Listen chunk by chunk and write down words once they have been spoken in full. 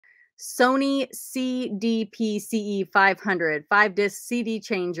Sony CDPCE 500, 5-disc CD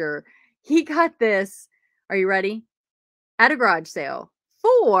changer. He got this, are you ready? At a garage sale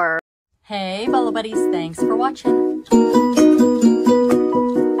for... Hey, Bolo Buddies, thanks for watching. Full-time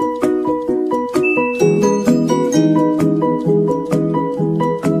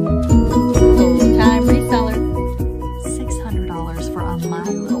reseller. $600 for a My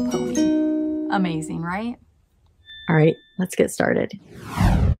Little Pony. Amazing, right? All right, let's get started.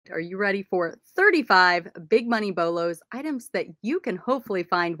 Are you ready for 35 big money bolos, items that you can hopefully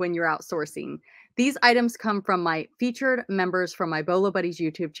find when you're outsourcing? These items come from my featured members from my Bolo Buddies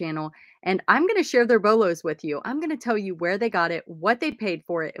YouTube channel, and I'm going to share their bolos with you. I'm going to tell you where they got it, what they paid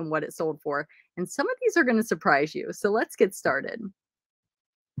for it, and what it sold for. And some of these are going to surprise you. So let's get started.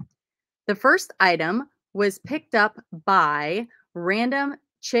 The first item was picked up by Random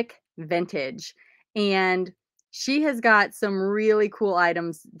Chick Vintage, and she has got some really cool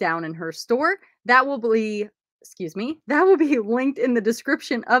items down in her store. That will be, that will be linked in the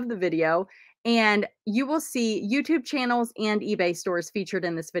description of the video. And you will see YouTube channels and eBay stores featured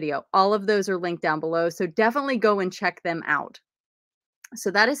in this video. All of those are linked down below. So definitely go and check them out.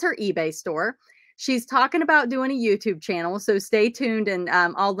 So that is her eBay store. She's talking about doing a YouTube channel. So stay tuned, and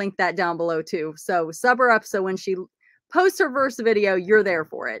I'll link that down below too. So sub her up so when she posts her first video, you're there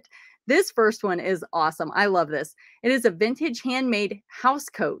for it. This first one is awesome. I love this. It is a vintage handmade house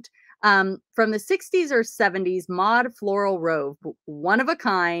coat from the 60s or 70s, mod floral robe. One of a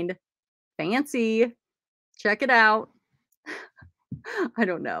kind, fancy. Check it out. I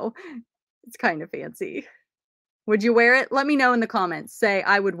don't know. It's kind of fancy. Would you wear it? Let me know in the comments. Say,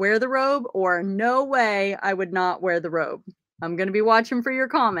 I would wear the robe, or no way, I would not wear the robe. I'm going to be watching for your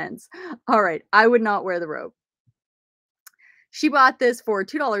comments. All right. I would not wear the robe. She bought this for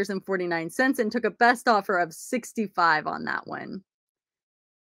 $2.49 and took a best offer of $65 on that one.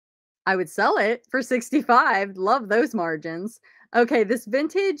 I would sell it for $65. Love those margins. Okay, this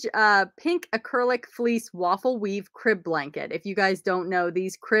vintage pink acrylic fleece waffle weave crib blanket. If you guys don't know,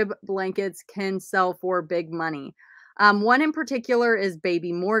 these crib blankets can sell for big money. One in particular is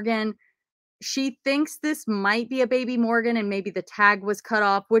Baby Morgan. She thinks this might be a Baby Morgan and maybe the tag was cut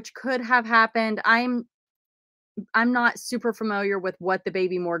off, which could have happened. I'm not super familiar with what the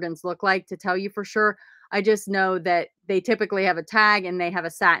Baby Morgans look like to tell you for sure. I just know that they typically have a tag and they have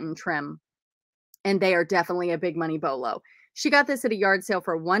a satin trim, and they are definitely a big money bolo. She got this at a yard sale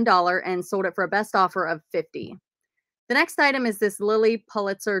for $1 and sold it for a best offer of $50. The next item is this Lily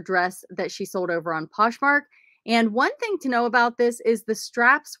Pulitzer dress that she sold over on Poshmark. And one thing to know about this is the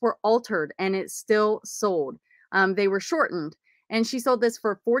straps were altered and it's still sold. They were shortened. And she sold this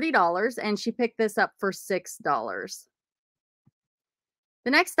for $40, and she picked this up for $6. The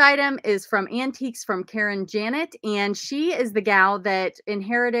next item is from Antiques from Karen Janet, and she is the gal that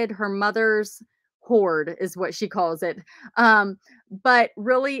inherited her mother's hoard, is what she calls it. But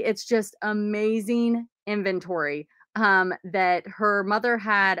really, it's just amazing inventory that her mother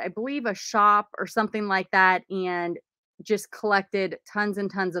had, I believe, a shop or something like that, and just collected tons and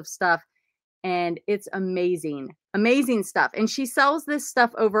tons of stuff. And it's amazing, amazing stuff. And she sells this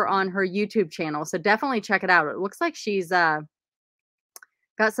stuff over on her YouTube channel. So definitely check it out. It looks like she's got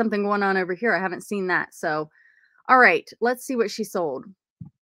something going on over here. I haven't seen that. So, all right, let's see what she sold.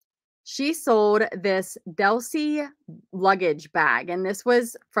 She sold this Delsey luggage bag, and this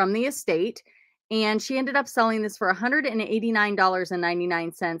was from the estate. And she ended up selling this for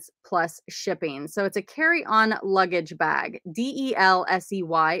 $189.99 plus shipping. So it's a carry-on luggage bag.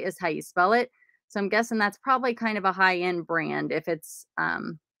 D-E-L-S-E-Y is how you spell it. So I'm guessing that's probably kind of a high-end brand if it's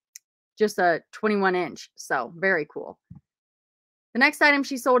just a 21-inch. So very cool. The next item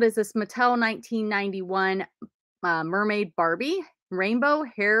she sold is this Mattel 1991 Mermaid Barbie. Rainbow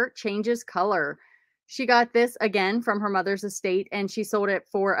hair changes color. She got this again from her mother's estate, and she sold it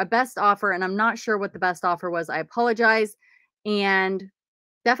for a best offer. And I'm not sure what the best offer was. I apologize. And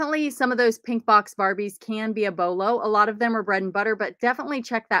definitely some of those pink box Barbies can be a bolo. A lot of them are bread and butter, but definitely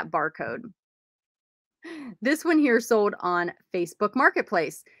check that barcode. This one here sold on Facebook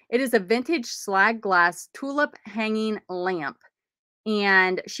Marketplace. It is a vintage slag glass tulip hanging lamp.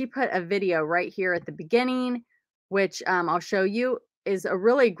 And she put a video right here at the beginning, which I'll show you. Is a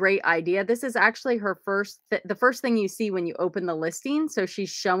really great idea. This is actually her the first thing you see when you open the listing. So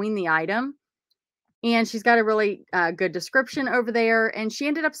she's showing the item, and she's got a really good description over there. And she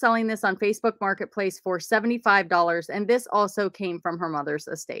ended up selling this on Facebook Marketplace for $75. And this also came from her mother's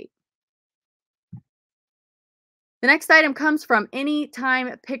estate. The next item comes from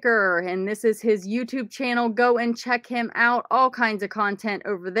Anytime Picker, and this is his YouTube channel. Go and check him out. All kinds of content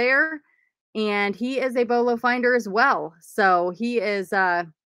over there. And he is a bolo finder as well. So he is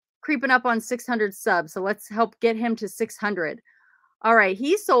creeping up on 600 subs. So let's help get him to 600. All right.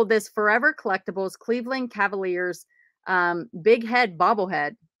 He sold this Forever Collectibles Cleveland Cavaliers big head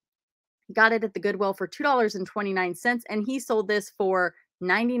bobblehead. He got it at the Goodwill for $2.29, and he sold this for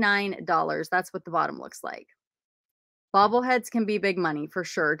 $99. That's what the bottom looks like. Bobbleheads can be big money for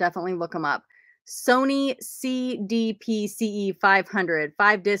sure. Definitely look them up. Sony CDPCE 500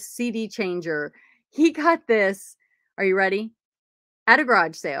 5-disc CD changer. He got this. Are you ready? At a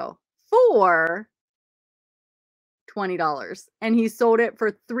garage sale for $20, and he sold it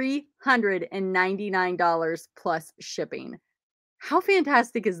for $399 plus shipping. How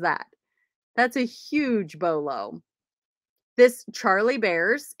fantastic is that? That's a huge bolo. This Charlie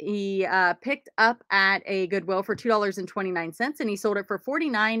Bears, he picked up at a Goodwill for $2.29, and he sold it for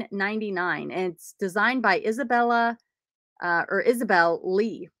 $49.99. And it's designed by Isabel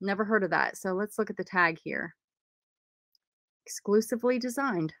Lee. Never heard of that. So let's look at the tag here. Exclusively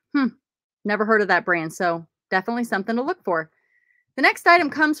designed. Never heard of that brand. So definitely something to look for. The next item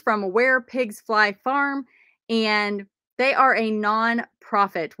comes from Where Pigs Fly Farm, and they are a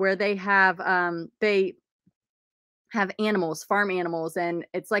non-profit where they have animals, farm animals, and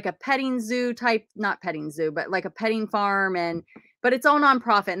it's like a petting zoo type, not petting zoo, but like a petting farm, but it's all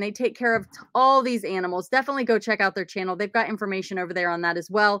nonprofit, and they take care of all these animals. Definitely go check out their channel. They've got information over there on that as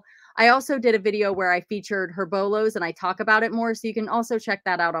well. I also did a video where I featured her bolos and I talk about it more, so you can also check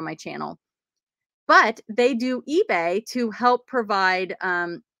that out on my channel. But they do eBay to help provide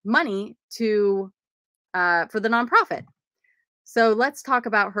money to for the nonprofit. So let's talk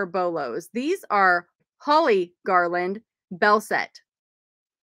about her bolos. These are holly garland bell set,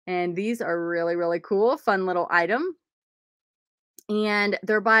 and these are really, really cool. Fun little item, and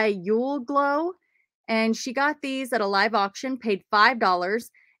they're by Yule Glow, and she got these at a live auction, paid $5,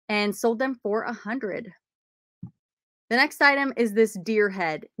 and sold them for $100. The next item is this deer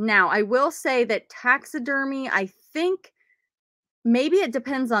head. Now, I will say that taxidermy, I think maybe it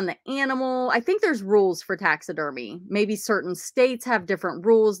depends on the animal. I think there's rules for taxidermy. Maybe certain states have different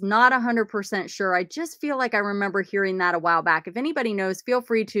rules. Not 100% sure. I just feel like I remember hearing that a while back. If anybody knows, feel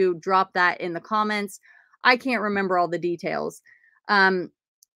free to drop that in the comments. I can't remember all the details.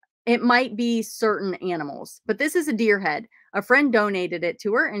 It might be certain animals, but this is a deer head. A friend donated it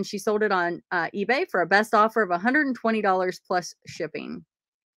to her, and she sold it on eBay for a best offer of $120 plus shipping.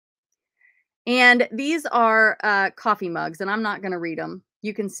 And these are coffee mugs, and I'm not going to read them.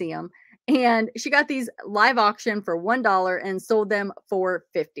 You can see them. And she got these live auction for $1 and sold them for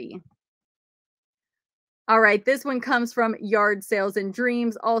 $50. All right, this one comes from Yard Sales and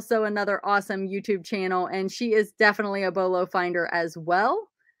Dreams, also another awesome YouTube channel, and she is definitely a bolo finder as well.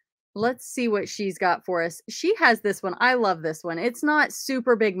 Let's see what she's got for us. She has this one. I love this one. It's not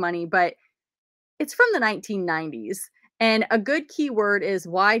super big money, but it's from the 1990s. And a good keyword is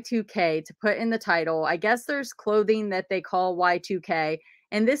Y2K to put in the title. I guess there's clothing that they call Y2K.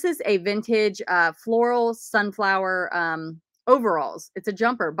 And this is a vintage floral sunflower overalls. It's a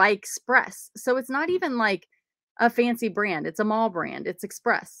jumper by Express. So it's not even like a fancy brand. It's a mall brand. It's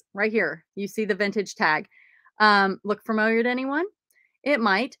Express right here. You see the vintage tag. Look familiar to anyone? It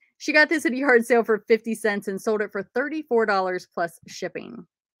might. She got this at a yard sale for 50 cents and sold it for $34 plus shipping.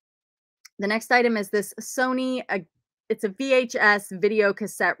 The next item is this Sony, it's a VHS video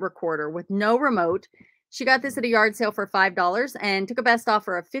cassette recorder with no remote. She got this at a yard sale for $5 and took a best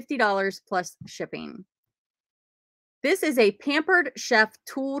offer of $50 plus shipping. This is a Pampered Chef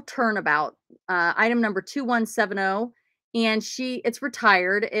tool turnabout, item number 2170, and it's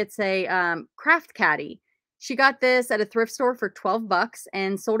retired. It's a craft caddy. She got this at a thrift store for $12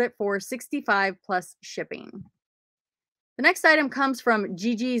 and sold it for $65 plus shipping. The next item comes from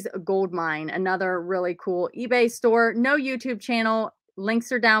Gigi's Gold Mine, another really cool eBay store. No YouTube channel.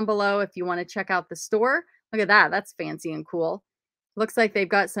 Links are down below if you want to check out the store. Look at that. That's fancy and cool. Looks like they've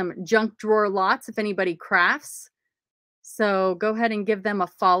got some junk drawer lots if anybody crafts. So go ahead and give them a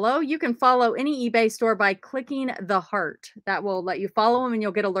follow. You can follow any eBay store by clicking the heart. That will let you follow them, and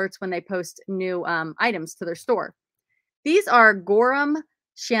you'll get alerts when they post new items to their store. These are Gorham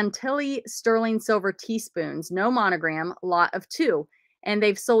Chantilly sterling silver teaspoons, no monogram, lot of 2. And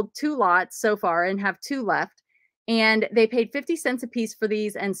they've sold 2 lots so far and have 2 left. And they paid 50 cents a piece for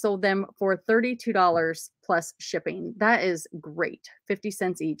these and sold them for $32 plus shipping. That is great. 50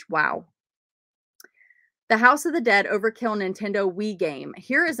 cents each. Wow. The House of the Dead Overkill Nintendo Wii game.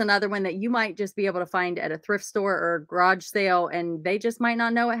 Here is another one that you might just be able to find at a thrift store or a garage sale, and they just might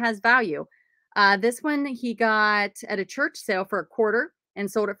not know it has value. This one he got at a church sale for $25 and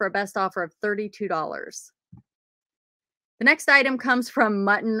sold it for a best offer of $32. The next item comes from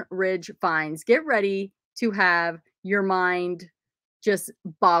Mutton Ridge Finds. Get ready to have your mind just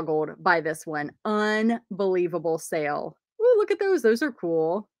boggled by this one. Unbelievable sale. Ooh, look at those. Those are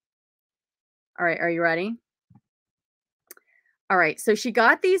cool. All right, are you ready? All right, so she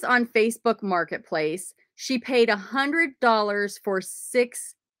got these on Facebook Marketplace. She paid $100 for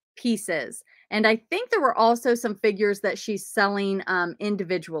 6 pieces. And I think there were also some figures that she's selling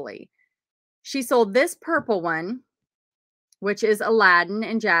individually. She sold this purple one, which is Aladdin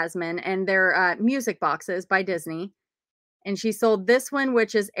and Jasmine, and they're music boxes by Disney. And she sold this one,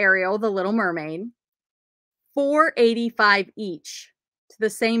 which is Ariel, the Little Mermaid, $4.85 each to the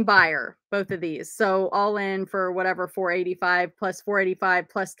same buyer, both of these. So all in for whatever, $4.85 plus $4.85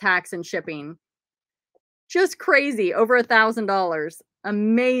 plus tax and shipping. Just crazy, over $1,000.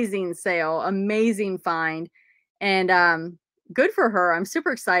 Amazing sale, amazing find. And good for her. I'm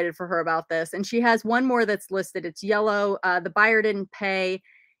super excited for her about this. And she has one more that's listed. It's yellow. The buyer didn't pay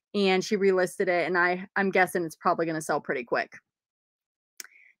and she relisted it. And I'm guessing it's probably going to sell pretty quick.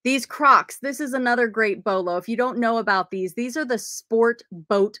 These Crocs, this is another great bolo. If you don't know about these are the sport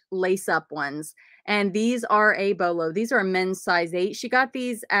boat lace-up ones. And these are a bolo. These are a men's size 8. She got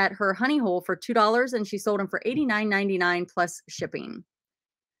these at her Honey Hole for $2 and she sold them for $89.99 plus shipping.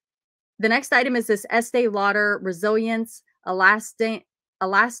 The next item is this Estee Lauder Resilience Elastin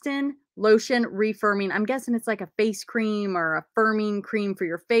Lotion Refirming. I'm guessing it's like a face cream or a firming cream for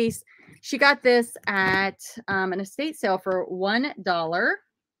your face. She got this at an estate sale for $1.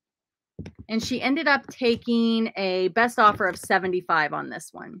 And she ended up taking a best offer of $75 on this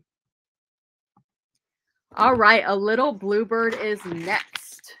one. All right, a little bluebird is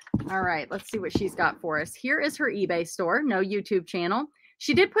next. All right, let's see what she's got for us. Here is her eBay store, no YouTube channel.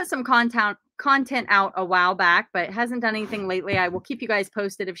 She did put some content out a while back, but hasn't done anything lately. I will keep you guys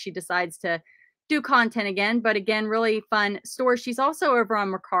posted if she decides to do content again. But again, really fun store. She's also over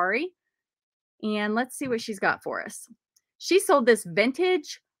on Mercari. And let's see what she's got for us. She sold this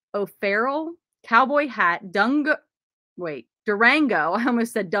vintage O'Farrell cowboy hat, Durango. I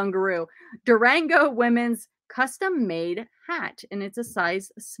almost said dungaroo. Durango women's custom made hat, and it's a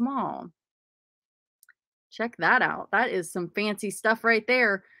size small. Check that out. That is some fancy stuff right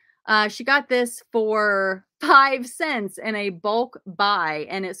there. She got this for 5 cents in a bulk buy,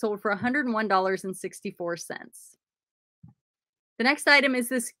 and it sold for $101.64. The next item is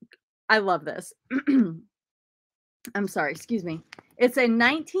this. I love this. I'm sorry, excuse me. It's a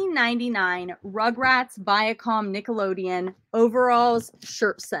 1999 Rugrats Viacom Nickelodeon overalls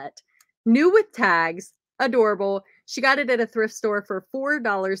shirt set. New with tags, adorable. She got it at a thrift store for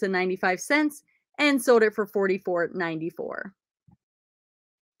 $4.95 and sold it for $44.94.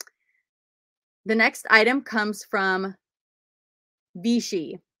 The next item comes from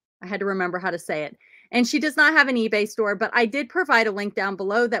Vichy. I had to remember how to say it. And she does not have an eBay store, but I did provide a link down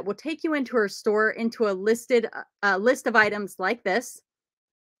below that will take you into her store, into a list of items like this.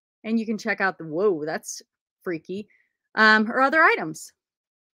 And you can check out whoa, that's freaky, her other items.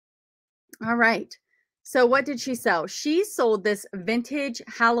 All right. So what did she sell? She sold this vintage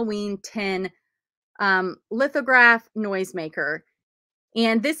Halloween tin lithograph noisemaker.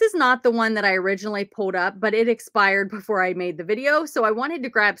 And this is not the one that I originally pulled up, but it expired before I made the video. So I wanted to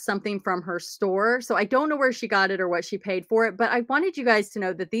grab something from her store. So I don't know where she got it or what she paid for it, but I wanted you guys to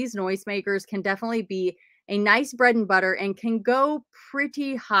know that these noisemakers can definitely be a nice bread and butter and can go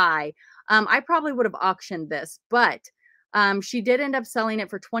pretty high. I probably would have auctioned this, but she did end up selling it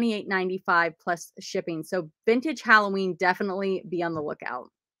for $28.95 plus shipping. So vintage Halloween, definitely be on the lookout.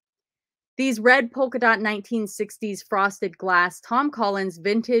 These red polka dot 1960s frosted glass Tom Collins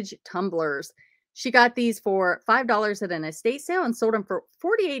vintage tumblers. She got these for $5 at an estate sale and sold them for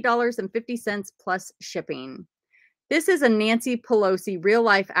 $48.50 plus shipping. This is a Nancy Pelosi real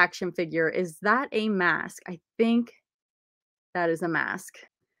life action figure. Is that a mask? I think that is a mask.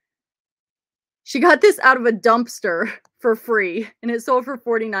 She got this out of a dumpster for free and it sold for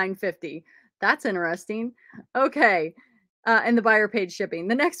 $49.50. That's interesting. Okay. And the buyer paid shipping.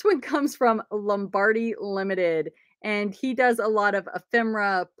 The next one comes from Lombardi Limited, and he does a lot of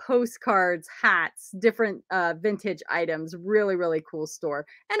ephemera, postcards, hats, different vintage items. Really, really cool store.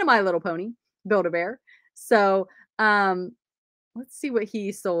 And a My Little Pony, Build-A-Bear. So let's see what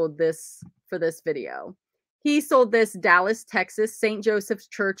he sold this for this video. He sold this Dallas, Texas, St. Joseph's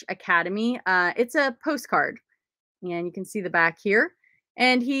Church Academy. It's a postcard, and you can see the back here.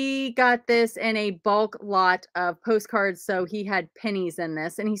 And he got this in a bulk lot of postcards, so he had pennies in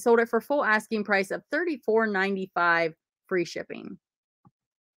this, and he sold it for full asking price of $34.95 free shipping.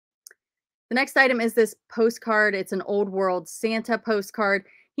 The next item is this postcard. It's an Old World Santa postcard.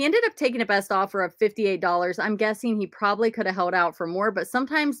 He ended up taking a best offer of $58. I'm guessing he probably could have held out for more, but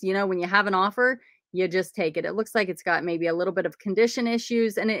sometimes, you know, when you have an offer, you just take it. It looks like it's got maybe a little bit of condition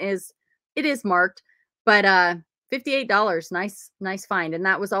issues, and it is marked, but $58. Nice find. And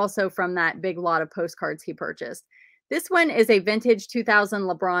that was also from that big lot of postcards he purchased. This one is a vintage 2000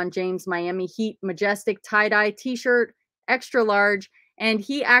 LeBron James Miami Heat Majestic tie-dye t-shirt, extra large, and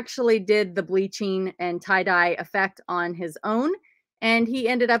he actually did the bleaching and tie-dye effect on his own, and he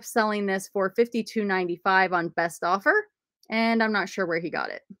ended up selling this for $52.95 on best offer, and I'm not sure where he got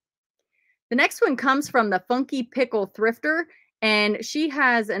it. The next one comes from the Funky Pickle Thrifter, and she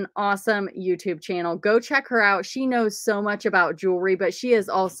has an awesome YouTube channel. Go check her out. She knows so much about jewelry, but she is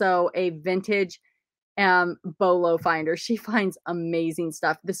also a vintage bolo finder. She finds amazing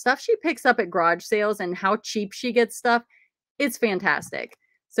stuff. The stuff she picks up at garage sales and how cheap she gets stuff, it's fantastic.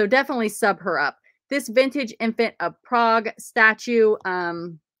 So definitely sub her up. This vintage infant of Prague statue,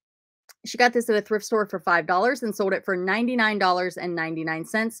 she got this at a thrift store for $5 and sold it for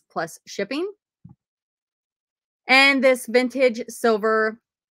 $99.99 plus shipping. And this vintage silver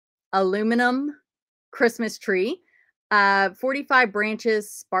aluminum Christmas tree, 45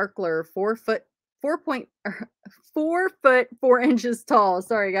 branches, sparkler, 4 foot 4 inches tall.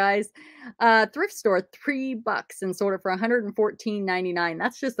 Sorry, guys. Thrift store, $3 and sold it for $114.99.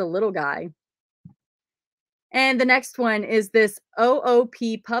 That's just a little guy. And the next one is this OOP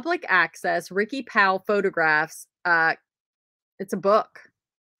public access Ricky Powell photographs. It's a book.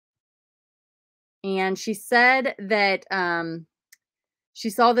 And she said that she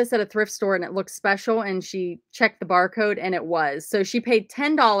saw this at a thrift store and it looked special, and she checked the barcode and it was. So she paid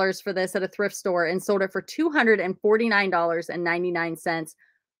 $10 for this at a thrift store and sold it for $249.99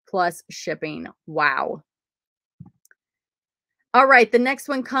 plus shipping. Wow. All right, the next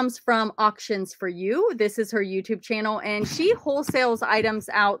one comes from Auctions for You. This is her YouTube channel, and she wholesales items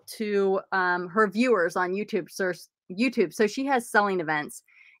out to her viewers on YouTube. So she has selling events,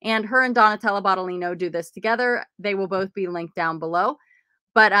 and her and Donatella Bottolino do this together. They will both be linked down below.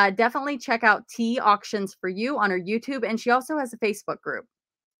 But definitely check out T Auctions for You on her YouTube, and she also has a Facebook group.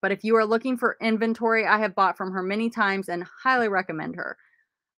 But if you are looking for inventory, I have bought from her many times and highly recommend her.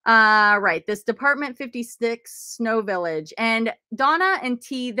 Right, this Department 56 Snow Village, and Donna and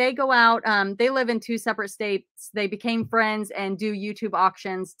T, they go out, they live in 2 separate states. They became friends and do YouTube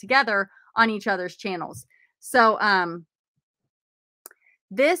auctions together on each other's channels. So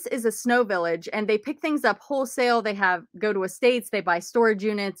this is a snow village, and they pick things up wholesale. They go to estates, they buy storage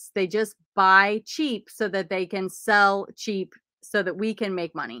units, they just buy cheap so that they can sell cheap so that we can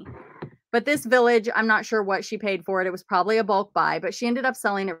make money. But this village, I'm not sure what she paid for it. It was probably a bulk buy, but she ended up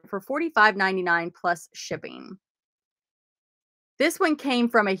selling it for $45.99 plus shipping. This one came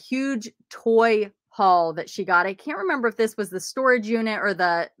from a huge toy haul that she got. I can't remember if this was the storage unit or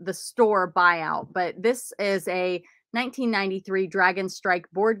the store buyout, but this is a 1993 Dragon Strike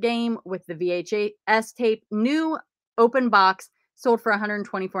board game with the VHS tape, new open box, sold for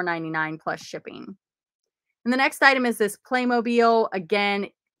 $124.99 plus shipping. And the next item is this Playmobil. Again,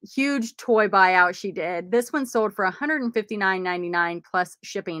 huge toy buyout she did. This one sold for $159.99 plus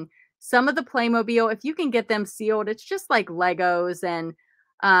shipping. Some of the Playmobil, if you can get them sealed, it's just like Legos and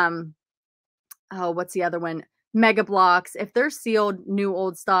what's the other one? Mega Blocks. If they're sealed, new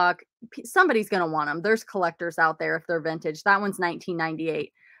old stock, somebody's going to want them. There's collectors out there if they're vintage. That one's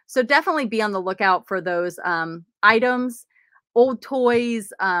 1998. So definitely be on the lookout for those items. Old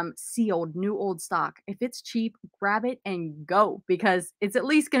toys, sealed, new old stock. If it's cheap, grab it and go, because it's at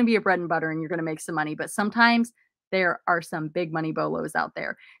least going to be a bread and butter and you're going to make some money. But sometimes there are some big money bolos out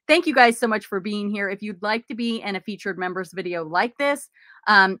there. Thank you guys so much for being here. If you'd like to be in a featured members video like this,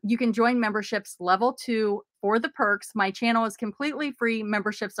 you can join memberships level 2 for the perks. My channel is completely free.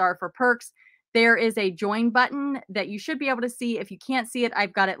 Memberships are for perks. There is a join button that you should be able to see. If you can't see it,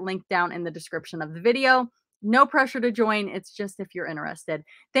 I've got it linked down in the description of the video. No pressure to join. It's just if you're interested.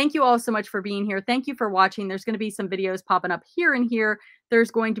 Thank you all so much for being here. Thank you for watching. There's going to be some videos popping up here and here.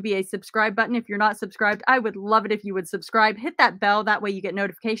 There's going to be a subscribe button. If you're not subscribed, I would love it if you would subscribe. Hit that bell. That way you get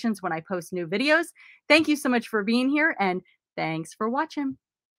notifications when I post new videos. Thank you so much for being here, and thanks for watching.